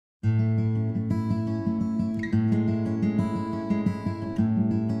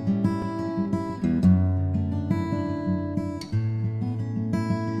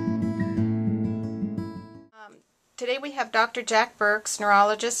Today we have Dr. Jack Burks,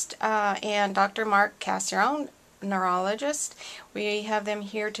 neurologist, and Dr. Mark Cascione, neurologist. We have them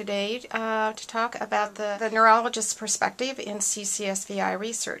here today to talk about the neurologist's perspective in CCSVI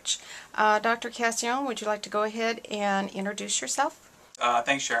research. Dr. Cascione, would you like to go ahead and introduce yourself?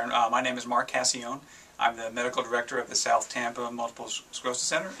 Thanks, Sharon. My name is Mark Cascione. I'm the medical director of the South Tampa Multiple Sclerosis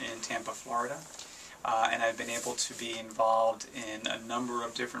Center in Tampa, Florida. And I've been able to be involved in a number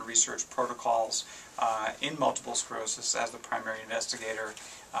of different research protocols in multiple sclerosis as the primary investigator,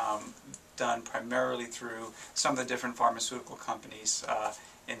 done primarily through some of the different pharmaceutical companies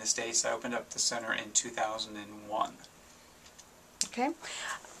in the States. I opened up the center in 2001. Okay,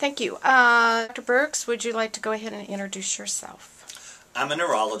 thank you. Dr. Burks, would you like to go ahead and introduce yourself? I'm a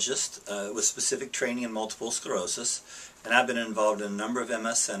neurologist with specific training in multiple sclerosis, and I've been involved in a number of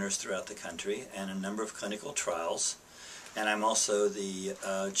MS centers throughout the country and a number of clinical trials. And I'm also the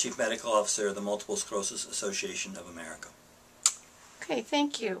Chief Medical Officer of the Multiple Sclerosis Association of America. Okay,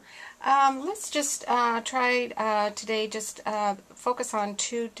 thank you. Let's just try today just focus on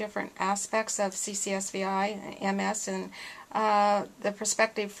two different aspects of CCSVI and MS and the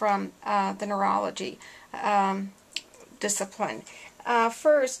perspective from the neurology discipline.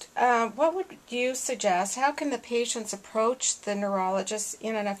 First, what would you suggest? How can the patients approach the neurologist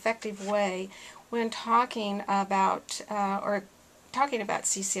in an effective way when talking about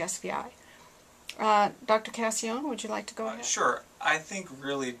CCSVI? Dr. Cascione, would you like to go ahead? Sure. I think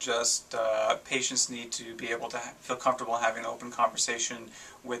really just patients need to be able to feel comfortable having an open conversation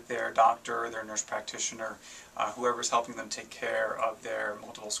with their doctor, their nurse practitioner, whoever's helping them take care of their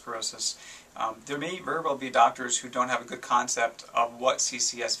multiple sclerosis. There may very well be doctors who don't have a good concept of what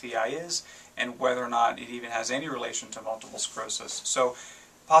CCSVI is and whether or not it even has any relation to multiple sclerosis. So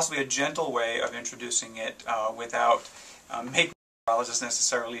possibly a gentle way of introducing it without making neurologists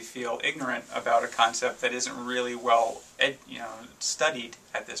necessarily feel ignorant about a concept that isn't really well studied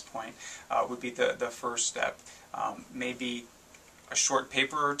at this point would be the first step. Maybe a short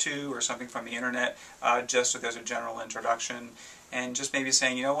paper or two or something from the internet just so there's a general introduction, and just maybe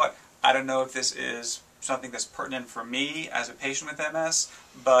saying, you know what, I don't know if this is something that's pertinent for me as a patient with MS,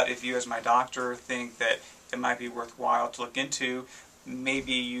 but if you as my doctor think that it might be worthwhile to look into,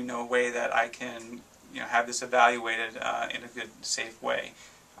 maybe you know a way that I can have this evaluated in a good, safe way.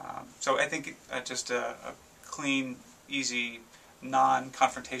 So I think just a clean, easy,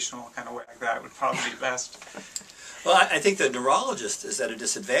 non-confrontational kind of way like that would probably be best. Well, I think the neurologist is at a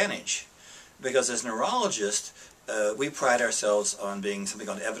disadvantage because as neurologists, we pride ourselves on being something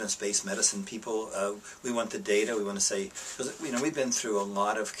called evidence-based medicine people. We want the data. We want to say, because we've been through a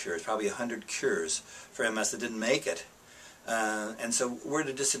lot of cures, probably 100 cures for MS that didn't make it. And so we're at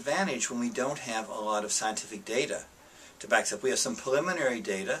a disadvantage when we don't have a lot of scientific data to back us up. We have some preliminary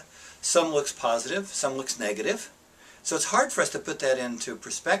data. Some looks positive, some looks negative. So it's hard for us to put that into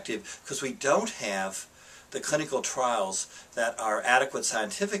perspective because we don't have the clinical trials that are adequate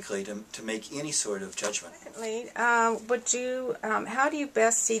scientifically to make any sort of judgment. How do you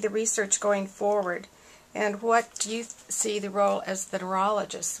best see the research going forward, and what do you see the role as the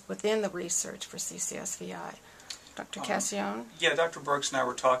neurologist within the research for CCSVI? Dr. Cascione? Yeah, Dr. Burks and I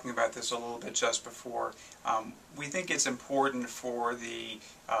were talking about this a little bit just before. We think it's important for the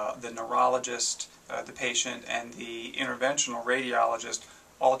neurologist, the patient, and the interventional radiologist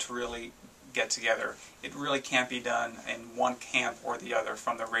all to really get together. It really can't be done in one camp or the other,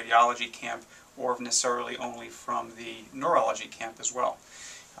 from the radiology camp or necessarily only from the neurology camp as well.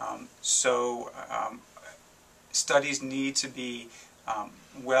 Studies need to be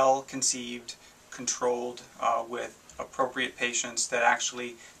well conceived, controlled with appropriate patients that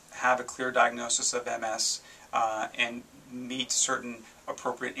actually have a clear diagnosis of MS and meet certain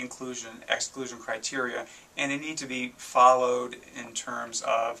appropriate inclusion-exclusion criteria, and they need to be followed in terms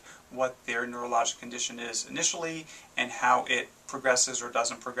of what their neurologic condition is initially and how it progresses or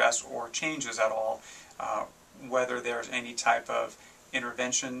doesn't progress or changes at all, whether there's any type of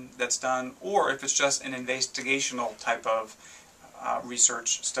intervention that's done or if it's just an investigational type of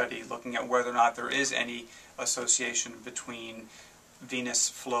research study looking at whether or not there is any association between venous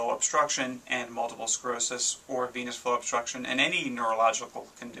flow obstruction and multiple sclerosis, or venous flow obstruction and any neurological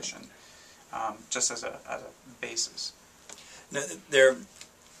condition, just as a basis. Now,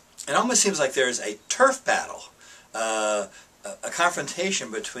 it almost seems like there's a turf battle, a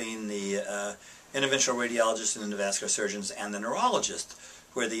confrontation between the interventional radiologists and endovascular surgeons and the neurologist,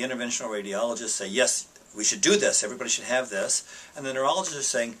 where the interventional radiologists say, yes, we should do this, everybody should have this, and the neurologists are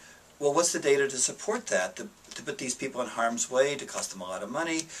saying, well, what's the data to support that, to put these people in harm's way, to cost them a lot of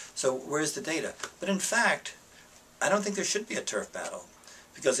money, so where's the data? But in fact, I don't think there should be a turf battle.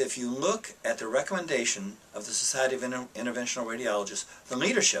 Because if you look at the recommendation of the Society of Interventional Radiologists, the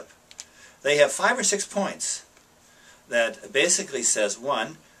leadership, they have 5 or 6 points that basically says,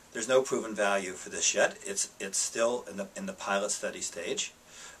 one, there's no proven value for this yet. It's still in the pilot study stage.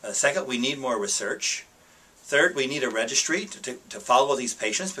 Second, we need more research. Third, we need a registry to follow these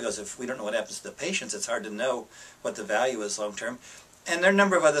patients, because if we don't know what happens to the patients, it's hard to know what the value is long term. And there are a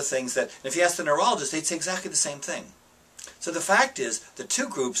number of other things that, if you ask the neurologist, they'd say exactly the same thing. So the fact is, the two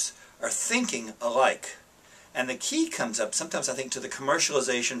groups are thinking alike. And the key comes up, sometimes I think, to the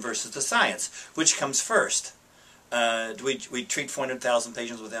commercialization versus the science. Which comes first? Do we treat 400,000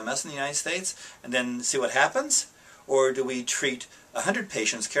 patients with MS in the United States and then see what happens? Or do we treat 100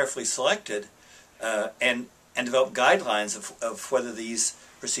 patients carefully selected and develop guidelines of whether these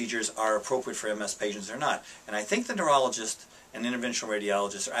procedures are appropriate for MS patients or not? And I think the neurologist and interventional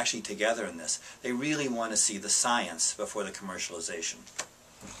radiologists are actually together in this. They really want to see the science before the commercialization.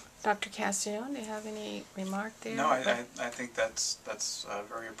 Dr. Cascione, do you have any remark there? No, I think that's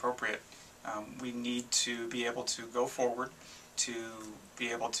very appropriate. We need to be able to go forward, to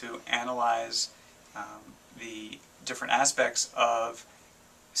be able to analyze the different aspects of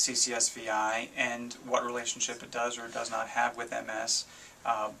CCSVI and what relationship it does or does not have with MS,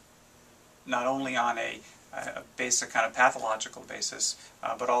 not only on a basic kind of pathological basis,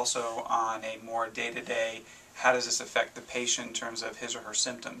 but also on a more day-to-day, how does this affect the patient in terms of his or her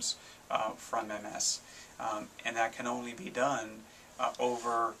symptoms from MS. And that can only be done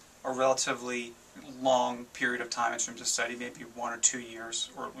over a relatively long period of time in terms of study, maybe 1 or 2 years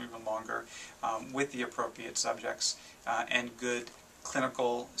or even longer, with the appropriate subjects and good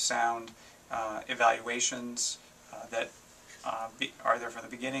clinical sound evaluations that are there from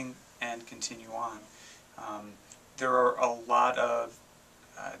the beginning and continue on. There are a lot of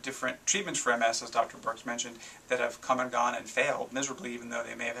different treatments for MS, as Dr. Burks mentioned, that have come and gone and failed miserably, even though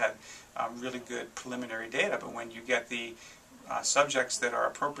they may have had really good preliminary data. But when you get the subjects that are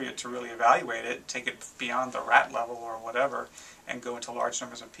appropriate to really evaluate it, take it beyond the rat level or whatever, and go into large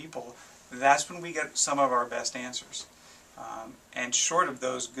numbers of people, that's when we get some of our best answers. And short of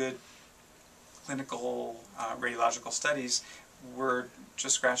those good clinical radiological studies, we're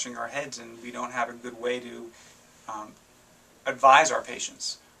just scratching our heads, and we don't have a good way to advise our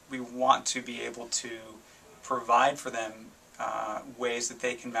patients. We want to be able to provide for them ways that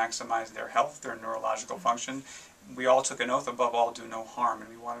they can maximize their health, their neurological function. We all took an oath, above all, do no harm, and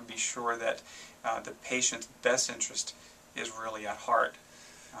we want to be sure that the patient's best interest is really at heart.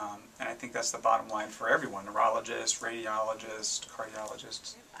 And I think that's the bottom line for everyone, neurologists, radiologists,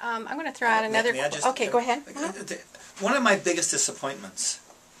 cardiologists. I'm going to throw out another... Okay, go ahead. One of my biggest disappointments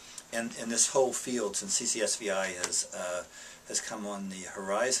in this whole field since CCSVI has come on the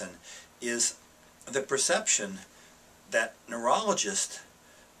horizon is the perception that neurologists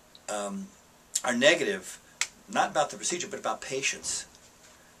are negative, not about the procedure, but about patients.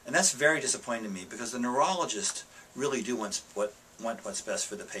 And that's very disappointing to me, because the neurologists really do want what's best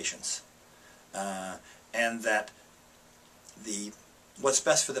for the patients. And that what's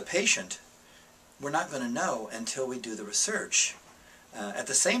best for the patient, we're not going to know until we do the research. At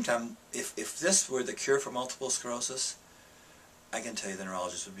the same time, if this were the cure for multiple sclerosis, I can tell you the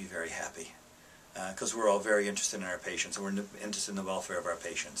neurologists would be very happy, because we're all very interested in our patients, and we're interested in the welfare of our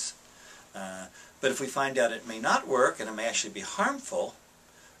patients. But if we find out it may not work, and it may actually be harmful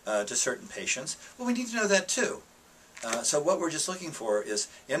to certain patients, well, we need to know that too. So what we're just looking for is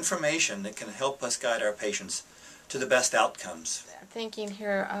information that can help us guide our patients to the best outcomes. Thinking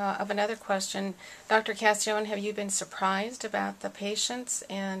here of another question. Dr. Cascione, have you been surprised about the patients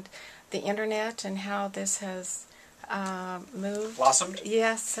and the internet and how this has moved? Blossomed?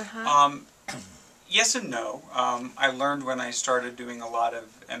 Yes. Yes and no. I learned when I started doing a lot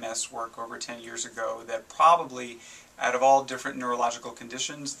of MS work over 10 years ago that probably out of all different neurological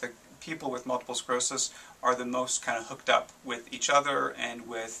conditions, the people with multiple sclerosis are the most kind of hooked up with each other and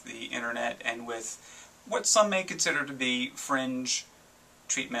with the internet and with what some may consider to be fringe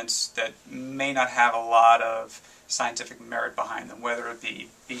treatments that may not have a lot of scientific merit behind them, whether it be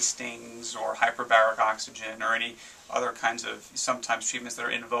bee stings or hyperbaric oxygen or any other kinds of sometimes treatments that are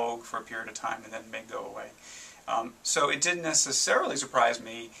in vogue for a period of time and then may go away. So it didn't necessarily surprise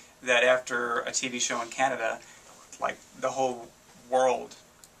me that after a TV show in Canada, like the whole world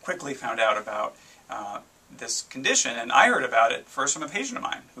quickly found out about this condition, and I heard about it first from a patient of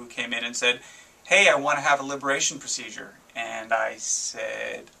mine who came in and said, "Hey, I want to have a liberation procedure." And I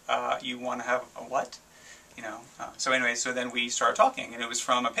said, "You want to have a what?" You know. So anyway, so then we started talking, and it was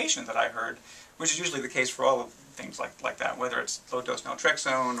from a patient that I heard, which is usually the case for all of things like that, whether it's low-dose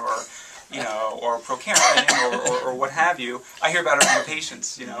naltrexone or you know, or procarin or what have you. I hear about it from the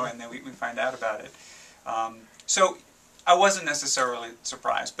patients, you know, and then we find out about it. So I wasn't necessarily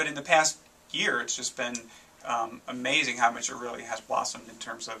surprised, but in the past year, it's just been amazing how much it really has blossomed in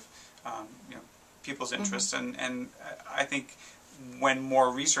terms of you know, people's interests, and I think when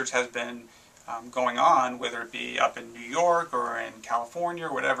more research has been going on, whether it be up in New York or in California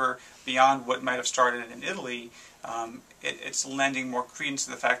or whatever, beyond what might have started in Italy, it's lending more credence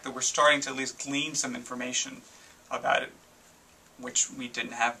to the fact that we're starting to at least glean some information about it, which we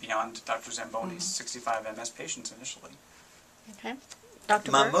didn't have beyond Dr. Zamboni's 65 MS patients initially. Okay.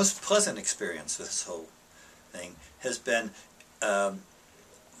 Dr. My Burks? most pleasant experience with this whole thing has been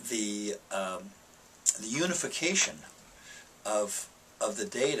the unification of the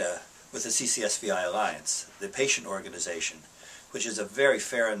data with the CCSVI Alliance, the patient organization, which is a very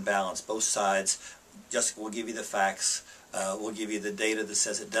fair and balanced. Both sides just will give you the facts. We'll give you the data that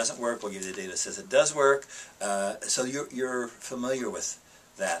says it doesn't work. We'll give you the data that says it does work. So you're familiar with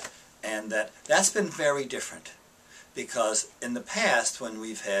that, and that's been very different. Because in the past, when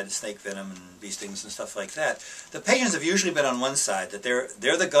we've had snake venom and bee stings and stuff like that, the patients have usually been on one side, that they're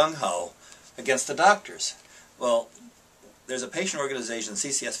the gung-ho against the doctors. Well, there's a patient organization,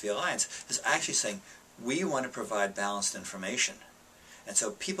 CCSV Alliance, that's actually saying, we want to provide balanced information. And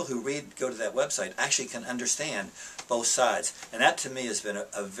so people who go to that website actually can understand both sides. And that to me has been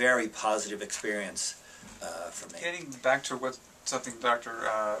a very positive experience for me. Getting back to something Dr.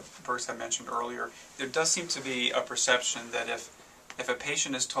 Burks had mentioned earlier, there does seem to be a perception that if a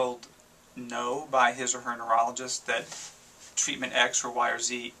patient is told no by his or her neurologist that treatment X or Y or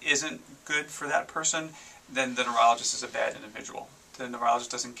Z isn't good for that person, then the neurologist is a bad individual. The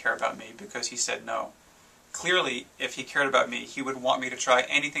neurologist doesn't care about me because he said no. Clearly, if he cared about me, he would want me to try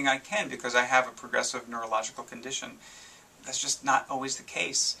anything I can because I have a progressive neurological condition. That's just not always the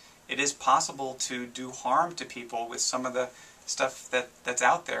case. It is possible to do harm to people with some of the stuff that's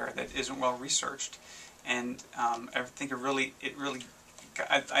out there that isn't well researched, and I think it really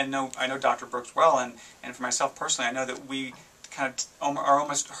I know Dr. Burks well, and for myself personally, I know that we kind of are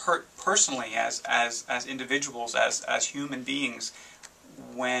almost hurt personally as individuals, as human beings,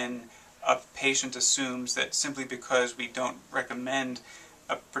 when a patient assumes that simply because we don't recommend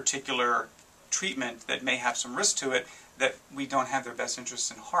a particular treatment that may have some risk to it, that we don't have their best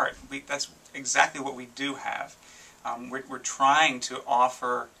interests in heart. That's exactly what we do have. We're trying to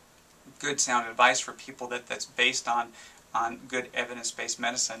offer good, sound advice for people that's based on good evidence-based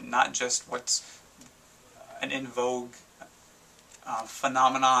medicine, not just what's an in vogue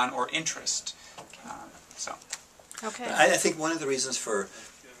phenomenon or interest. Okay. I think one of the reasons for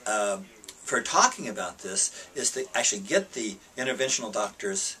talking about this is to actually get the interventional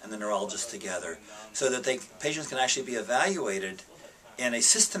doctors and the neurologists together so that patients can actually be evaluated in a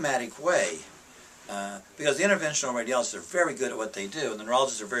systematic way. Because the interventional radiologists are very good at what they do, and the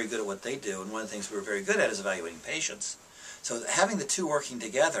neurologists are very good at what they do, and one of the things we're very good at is evaluating patients. So having the two working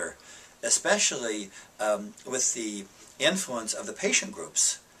together, especially with the influence of the patient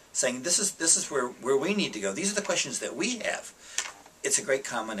groups, saying this is where we need to go, these are the questions that we have, it's a great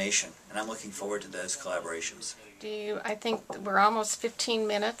combination, and I'm looking forward to those collaborations. I think we're almost 15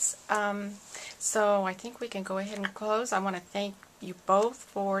 minutes, so I think we can go ahead and close. I want to thank you both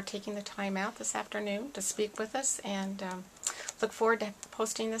for taking the time out this afternoon to speak with us, and look forward to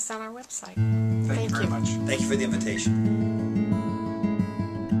posting this on our website. Thank you very much. Thank you for the invitation.